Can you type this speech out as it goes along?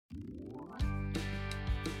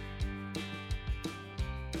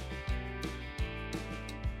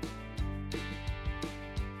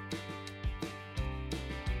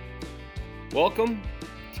Welcome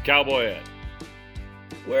to Cowboy Ed,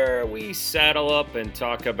 where we saddle up and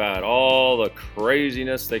talk about all the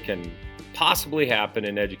craziness that can possibly happen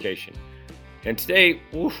in education. And today,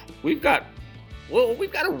 we've got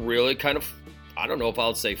a really kind of, I don't know if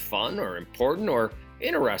I'll say fun or important or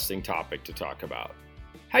interesting topic to talk about.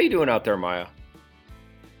 How you doing out there, Maya?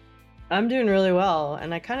 I'm doing really well,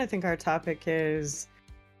 and I kind of think our topic is,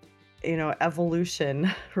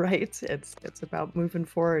 evolution, right? It's about moving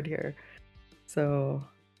forward here. So,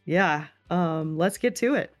 yeah, let's get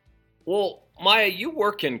to it. Well, Maya, you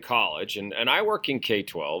work in college and I work in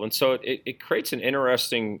K-12, and so it creates an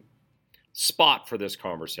interesting spot for this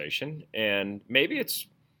conversation. And maybe it's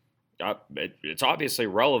obviously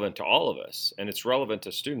relevant to all of us, and it's relevant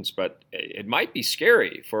to students, but it might be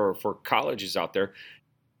scary for colleges out there.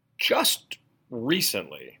 Just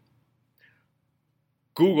recently,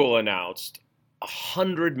 Google announced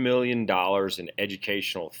 $100 million in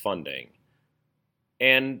educational funding,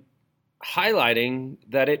 and highlighting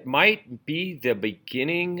that it might be the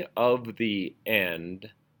beginning of the end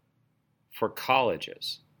for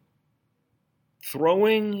colleges,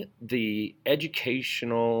 throwing the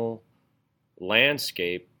educational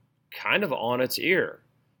landscape kind of on its ear,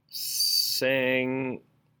 saying,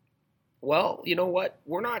 well, you know what?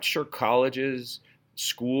 We're not sure colleges,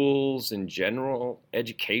 schools in general,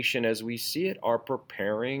 education as we see it, are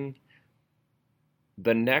preparing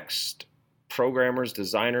the next programmers,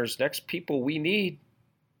 designers, next people we need.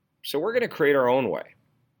 So we're going to create our own way.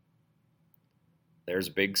 There's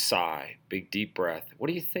a big sigh, big deep breath. What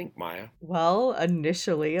do you think, Maya? Well,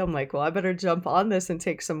 initially, I'm like, well, I better jump on this and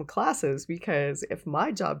take some classes because if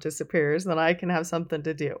my job disappears, then I can have something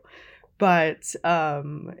to do. But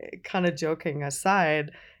kind of joking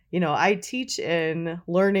aside, I teach in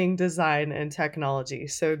learning, design, and technology.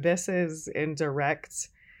 So this is in direct,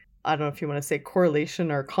 I don't know if you want to say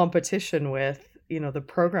correlation or competition with, the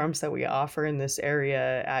programs that we offer in this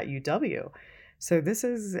area at UW. So this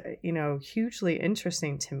is, hugely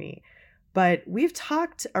interesting to me. But we've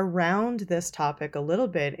talked around this topic a little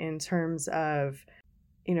bit in terms of,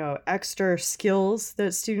 extra skills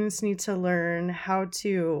that students need to learn, how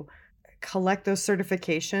to collect those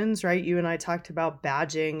certifications, right? You and I talked about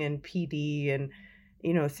badging and PD and,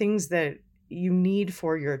 things that you need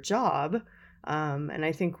for your job. And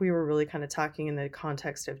I think we were really kind of talking in the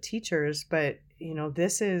context of teachers, but,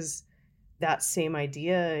 this is that same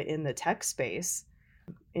idea in the tech space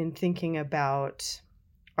in thinking about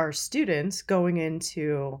our students going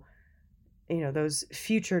into, those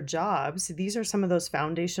future jobs. These are some of those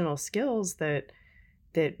foundational skills that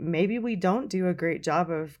maybe we don't do a great job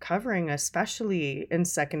of covering, especially in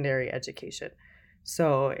secondary education.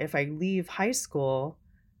 So if I leave high school,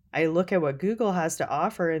 I look at what Google has to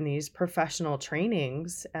offer in these professional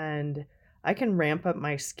trainings, and I can ramp up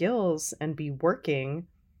my skills and be working,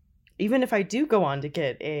 even if I do go on to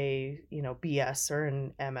get a, BS or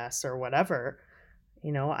an MS or whatever,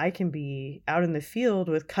 I can be out in the field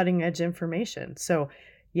with cutting edge information. So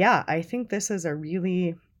yeah, I think this is a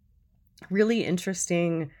really really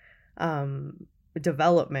interesting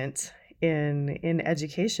development in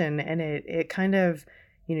education, and it kind of,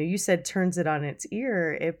 you said turns it on its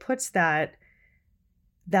ear. It puts that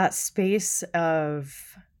space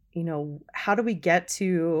of, how do we get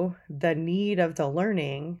to the need of the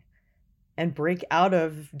learning and break out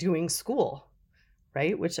of doing school,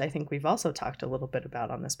 right? Which I think we've also talked a little bit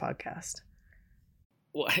about on this podcast.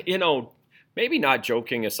 Well, maybe not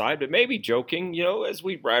joking aside, but maybe joking, as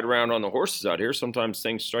we ride around on the horses out here, sometimes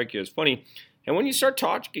things strike you as funny. And when you start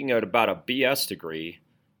talking about a BS degree,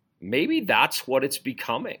 maybe that's what it's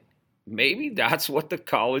becoming. Maybe that's what the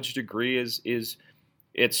college degree is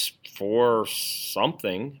it's for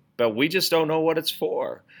something, but we just don't know what it's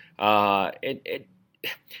for.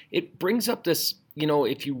 It brings up this,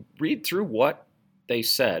 if you read through what they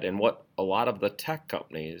said and what a lot of the tech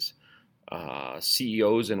companies,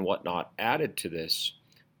 CEOs and whatnot added to this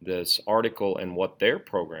article and what their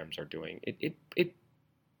programs are doing, it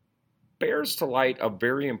bears to light a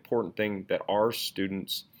very important thing that our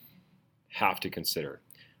students have to consider.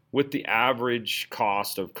 With the average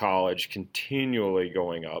cost of college continually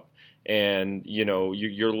going up, and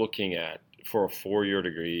you're looking at, for a 4-year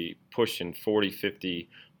degree, pushing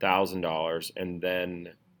 $40,000-$50,000, and then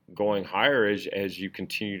going higher as you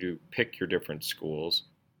continue to pick your different schools.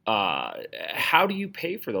 How do you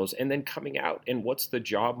pay for those? And then coming out, and what's the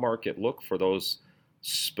job market look for those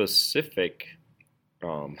specific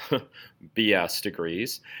BS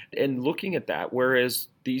degrees? And looking at that, whereas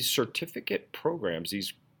these certificate programs,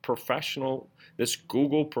 this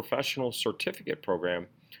Google professional certificate program,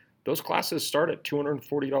 those classes start at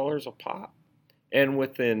 $240 a pop. And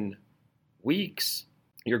within weeks,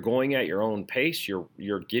 you're going at your own pace.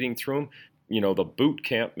 You're getting through them. The boot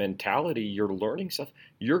camp mentality. You're learning stuff.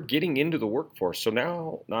 You're getting into the workforce. So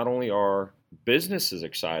now, not only are businesses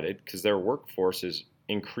excited because their workforce is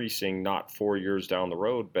increasing, not 4 years down the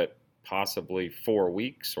road, but possibly 4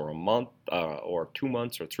 weeks or a month or 2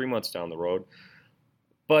 months or 3 months down the road.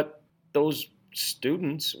 But those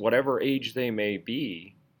students, whatever age they may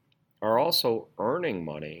be, are also earning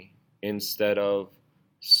money instead of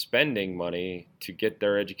spending money to get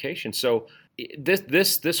their education. So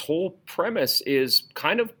this whole premise is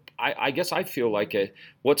kind of, I guess I feel like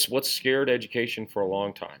what's scared education for a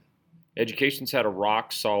long time. Education's had a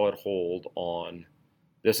rock solid hold on,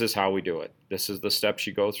 this is how we do it. This is the steps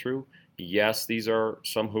you go through. Yes, these are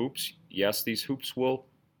some hoops. Yes, these hoops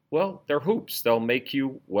they're hoops. They'll make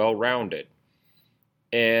you well-rounded.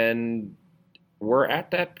 And we're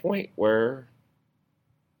at that point where,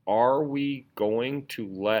 are we going to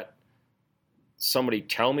let somebody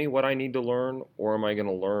tell me what I need to learn, or am I going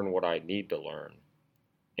to learn what I need to learn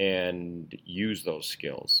and use those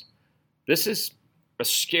skills? This is a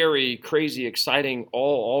scary, crazy, exciting,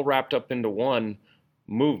 all wrapped up into one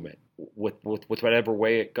movement with whatever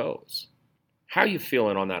way it goes. How are you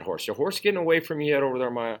feeling on that horse? Your horse getting away from you yet over there,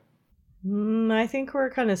 Maya? I think we're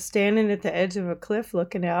kind of standing at the edge of a cliff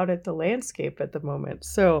looking out at the landscape at the moment.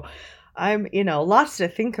 So lots to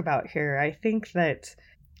think about here. I think that,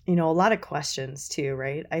 a lot of questions too,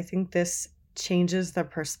 right? I think this changes the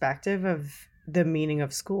perspective of the meaning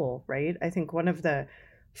of school, right? I think one of the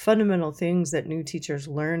fundamental things that new teachers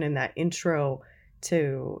learn in that intro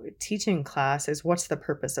to teaching class is, what's the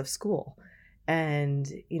purpose of school? And,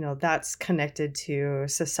 that's connected to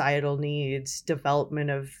societal needs,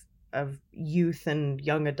 development of youth and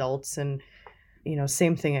young adults, and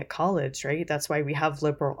same thing at college, right? That's why we have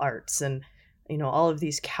liberal arts and all of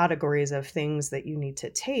these categories of things that you need to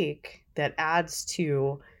take that adds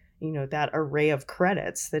to that array of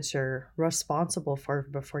credits that you're responsible for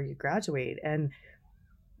before you graduate. And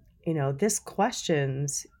this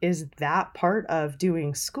questions, is that part of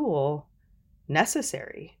doing school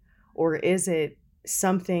necessary, or is it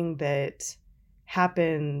something that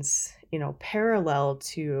happens parallel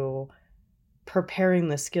to preparing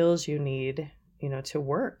the skills you need to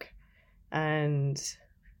work? And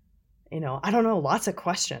I don't know, lots of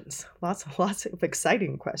questions, lots of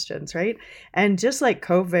exciting questions, right? And just like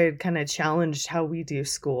COVID kind of challenged how we do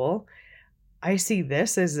school, I see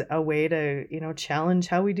this as a way to challenge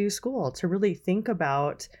how we do school, to really think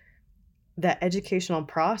about the educational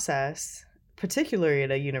process, particularly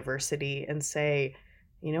at a university, and say,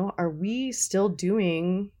 are we still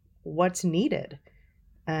doing what's needed?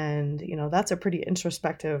 And that's a pretty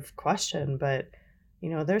introspective question, but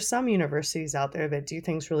there's some universities out there that do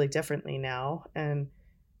things really differently now, and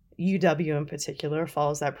UW in particular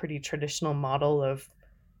follows that pretty traditional model of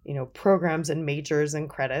programs and majors and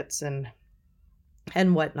credits and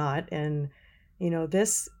whatnot. And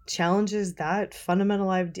this challenges that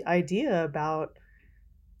fundamental idea about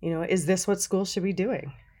is this what school should be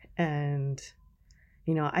doing? And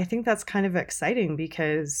I think that's kind of exciting,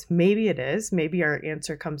 because maybe it is. Maybe our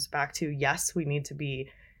answer comes back to, yes, we need to be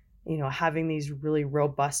having these really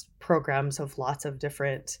robust programs of lots of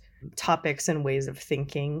different topics and ways of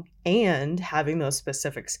thinking, and having those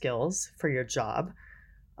specific skills for your job.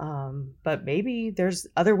 But maybe there's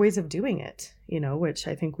other ways of doing it, which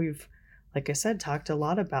I think we've, like I said, talked a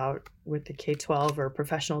lot about with the K-12 or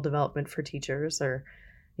professional development for teachers, or,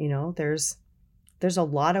 there's a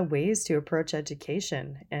lot of ways to approach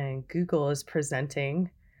education, and Google is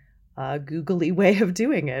presenting a googly way of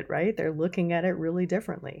doing it, right? They're looking at it really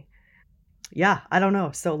differently. Yeah, I don't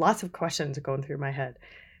know. So lots of questions going through my head.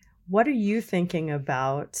 What are you thinking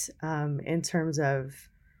about in terms of,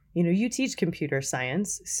 you teach computer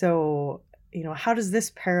science. So, how does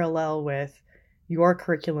this parallel with your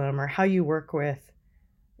curriculum, or how you work with,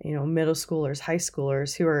 middle schoolers, high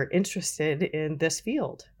schoolers who are interested in this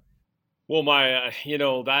field? Well,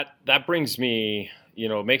 that brings me,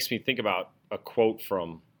 makes me think about a quote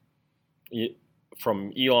from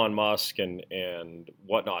Elon Musk and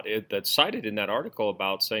whatnot, that's cited in that article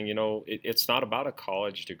about saying, it's not about a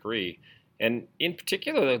college degree. And in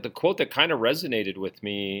particular, the quote that kind of resonated with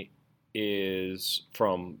me is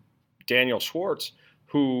from Daniel Schwartz,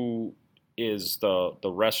 who is the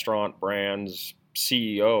restaurant brand's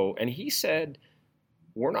CEO. And he said,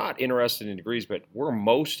 we're not interested in degrees, but we're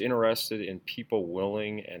most interested in people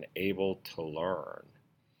willing and able to learn.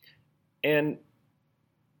 And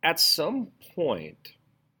at some point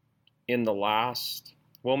in the last,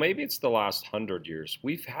 maybe it's the last 100 years,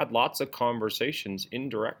 we've had lots of conversations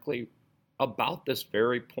indirectly about this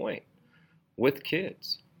very point with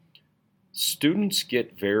kids. Students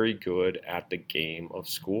get very good at the game of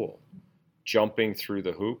school, jumping through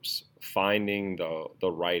the hoops, finding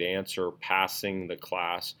the right answer, passing the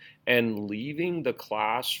class, and leaving the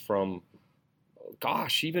class from,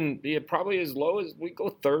 gosh, even probably as low as we go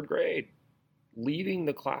third grade, leaving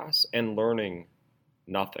the class and learning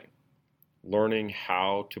nothing, learning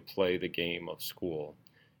how to play the game of school,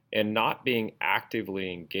 and not being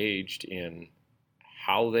actively engaged in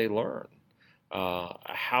how they learn,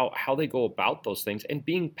 how they go about those things, and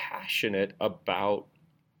being passionate about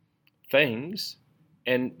things,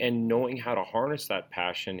 and knowing how to harness that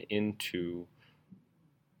passion into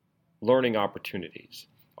learning opportunities.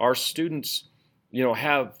 Our students,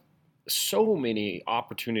 have so many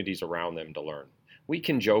opportunities around them to learn. We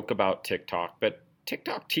can joke about TikTok, but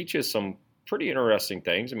TikTok teaches some pretty interesting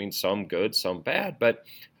things. I mean, some good, some bad, but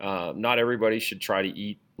not everybody should try to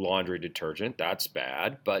eat laundry detergent. That's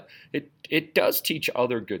bad, but it does teach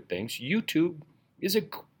other good things. YouTube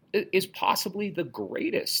is possibly the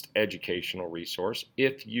greatest educational resource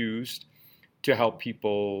if used to help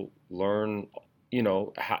people learn,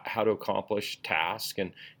 how to accomplish tasks,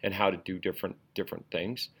 and how to do different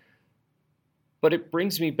things. But it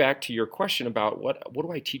brings me back to your question about what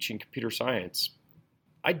do I teach in computer science?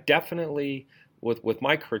 I definitely, with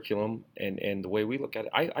my curriculum and the way we look at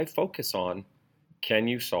it, I focus on, can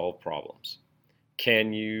you solve problems?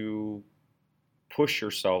 Can you push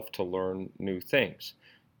yourself to learn new things?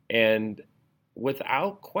 And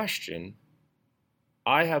without question,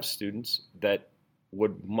 I have students that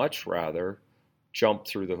would much rather jump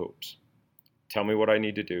through the hoops. Tell me what I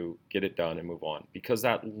need to do, get it done, and move on. Because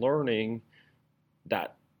that learning,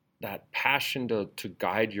 that passion to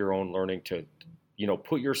guide your own learning, to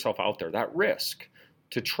put yourself out there, that risk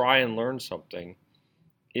to try and learn something,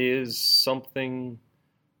 is something,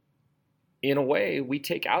 in a way, we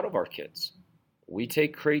take out of our kids. We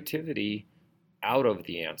take creativity out of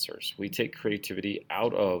the answers. We take creativity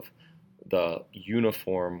out of the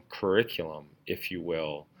uniform curriculum, if you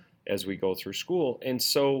will, as we go through school. And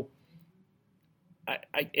so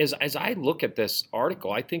as I look at this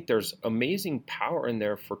article, I think there's amazing power in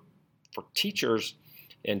there for teachers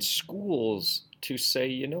and schools to say,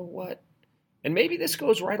 you know what, and maybe this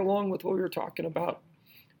goes right along with what we were talking about,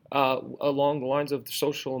 along the lines of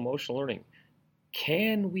social emotional learning.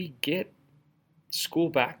 Can we get school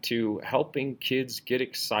back to helping kids get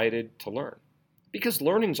excited to learn? Because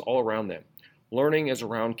learning's all around them. Learning is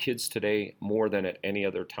around kids today more than at any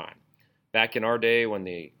other time. Back in our day, when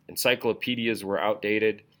the encyclopedias were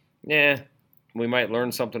outdated, we might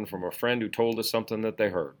learn something from a friend who told us something that they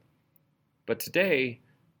heard. But today,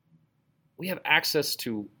 we have access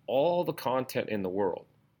to all the content in the world.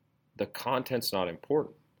 The content's not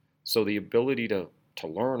important. So the ability to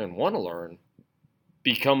learn and want to learn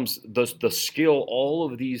becomes the skill all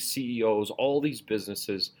of these CEOs, all these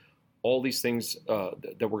businesses, all these things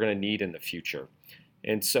that we're going to need in the future.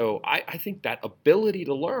 And so I think that ability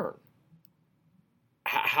to learn,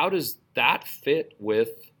 how does that fit with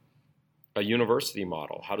a university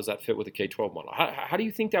model? How does that fit with a K-12 model? How do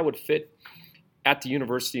you think that would fit at the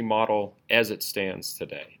university model as it stands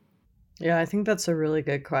today? Yeah, I think that's a really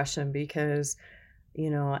good question because,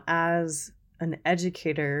 as an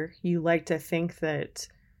educator, you like to think that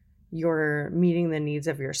you're meeting the needs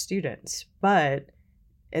of your students. But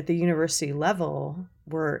at the university level,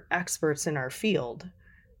 we're experts in our field,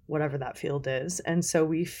 whatever that field is. And so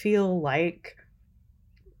we feel like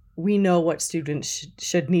we know what students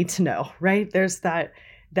should need to know, right? There's that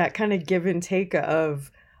kind of give and take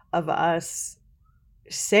of us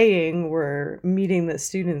saying we're meeting the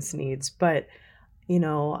students' needs. But,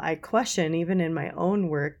 I question, even in my own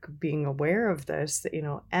work, being aware of this,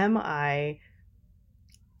 am I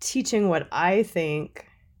teaching what I think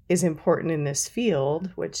is important in this field?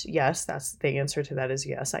 Which, yes, that's the answer to that is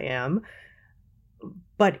yes, I am.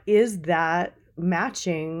 But is that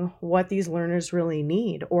matching what these learners really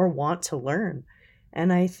need or want to learn?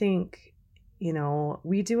 And I think,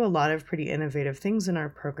 we do a lot of pretty innovative things in our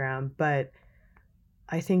program, but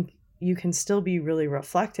I think you can still be really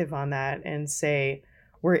reflective on that and say,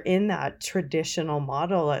 we're in that traditional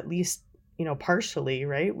model, at least, partially,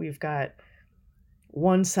 right? We've got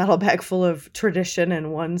one saddlebag full of tradition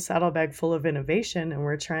and one saddlebag full of innovation, and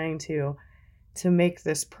we're trying to make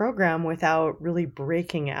this program without really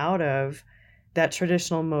breaking out of that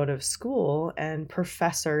traditional mode of school and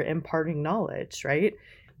professor imparting knowledge, right?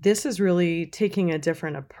 This is really taking a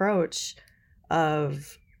different approach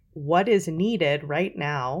of what is needed right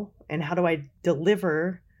now and how do I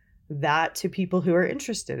deliver that to people who are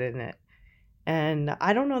interested in it. And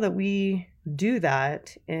I don't know that we do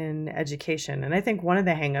that in education. And I think one of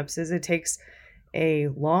the hangups is it takes a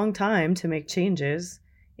long time to make changes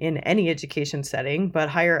in any education setting, but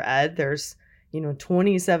higher ed, there's,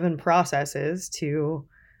 27 processes to,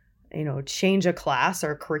 change a class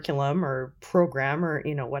or curriculum or program or,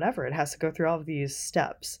 whatever. It has to go through all of these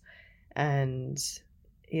steps. And,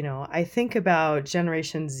 I think about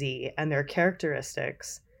Generation Z and their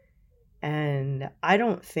characteristics, and I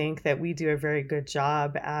don't think that we do a very good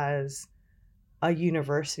job as a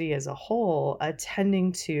university as a whole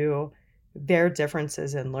attending to their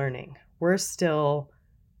differences in learning. We're still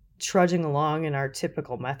trudging along in our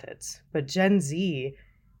typical methods, but Gen Z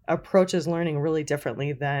approaches learning really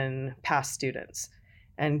differently than past students.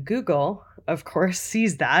 And Google, of course,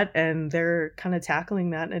 sees that and they're kind of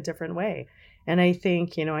tackling that in a different way. And I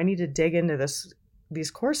think, I need to dig into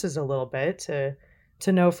these courses a little bit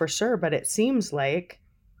to know for sure, but it seems like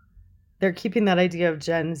they're keeping that idea of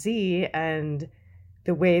Gen Z and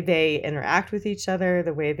the way they interact with each other,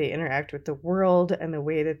 the way they interact with the world, and the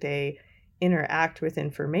way that they interact with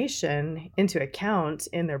information into account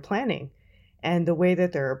in their planning and the way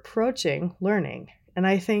that they're approaching learning. And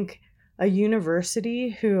I think a university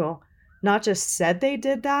who not just said they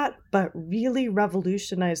did that, but really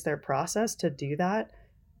revolutionized their process to do that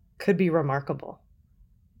could be remarkable.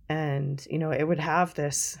 And, it would have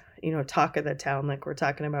this, talk of the town like we're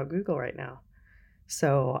talking about Google right now.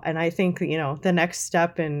 So, and I think, the next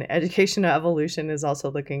step in educational evolution is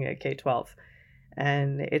also looking at K-12.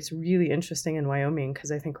 And it's really interesting in Wyoming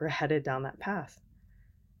because I think we're headed down that path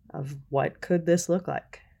of what could this look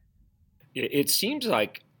like. It seems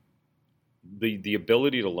like the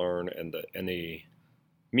ability to learn and the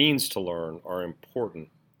means to learn are important.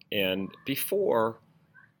 And before,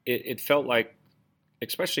 it felt like,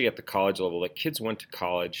 especially at the college level, that kids went to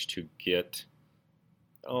college to get,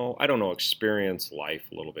 experience life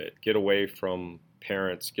a little bit, get away from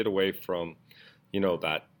parents, get away from,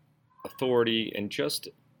 that authority, and just,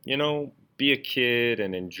 be a kid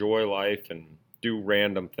and enjoy life and do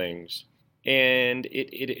random things. And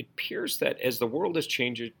it appears that as the world has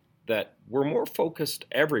changed, that we're more focused,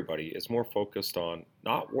 everybody is more focused on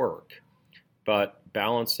not work, but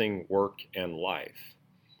balancing work and life.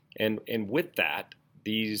 And with that,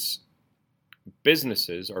 these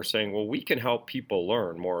businesses are saying, well, we can help people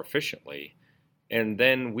learn more efficiently, and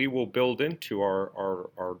then we will build into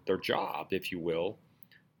our their job, if you will,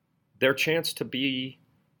 their chance to be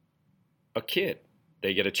a kid.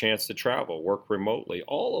 They get a chance to travel, work remotely,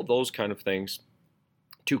 all of those kind of things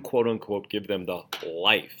to quote unquote give them the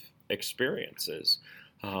life experiences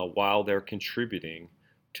while they're contributing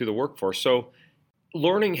to the workforce. So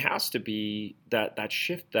learning has to be that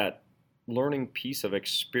shift, that learning piece of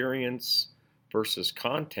experience versus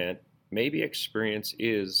content. Maybe experience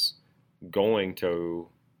is going to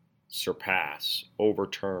surpass,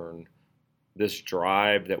 overturn this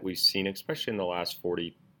drive that we've seen, especially in the last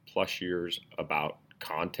 40 plus years, about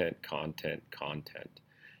content.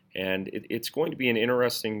 And it's going to be an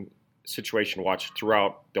interesting situation to watch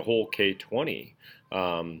throughout the whole K-20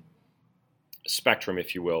 spectrum,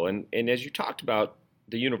 if you will. And as you talked about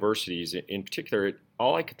the universities in particular,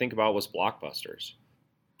 all I could think about was Blockbusters.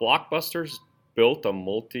 Blockbusters built a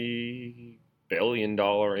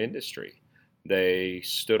multi-billion-dollar industry. They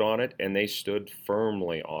stood on it, and they stood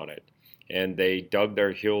firmly on it. And they dug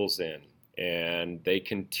their heels in, and they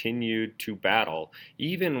continued to battle,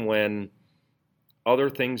 even when other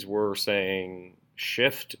things were saying,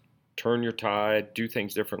 shift, turn your tide, do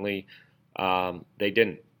things differently. They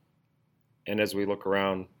didn't. And as we look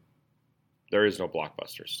around, there is no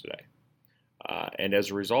Blockbusters today. And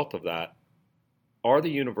as a result of that, are the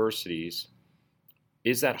universities,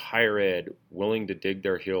 is that higher ed willing to dig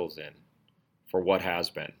their heels in for what has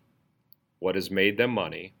been, what has made them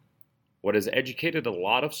money, what has educated a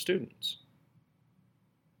lot of students?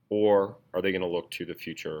 Or are they going to look to the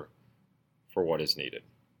future for what is needed?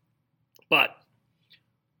 But,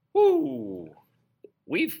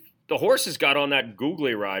 the horses got on that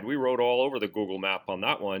googly ride. We rode all over the Google map on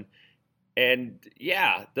that one. And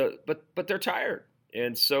yeah, but they're tired.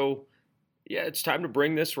 And so, yeah, it's time to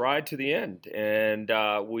bring this ride to the end. And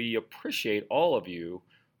we appreciate all of you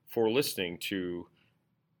for listening to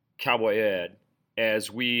Cowboy Ed.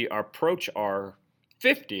 As we approach our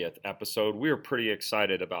 50th episode, we are pretty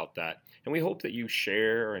excited about that. And we hope that you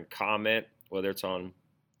share and comment, whether it's on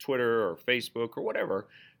Twitter or Facebook or whatever.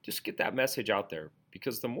 Just get that message out there,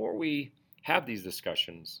 because the more we have these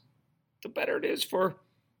discussions, the better it is for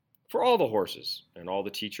all the horses and all the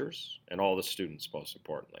teachers and all the students, most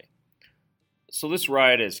importantly. So this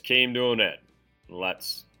ride has came to an end.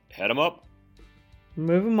 Let's head them up.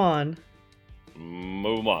 Move them on.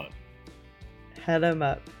 Move them on. Head them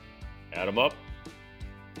up. Head them up.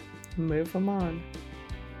 Move them on.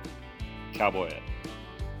 Cowboy it.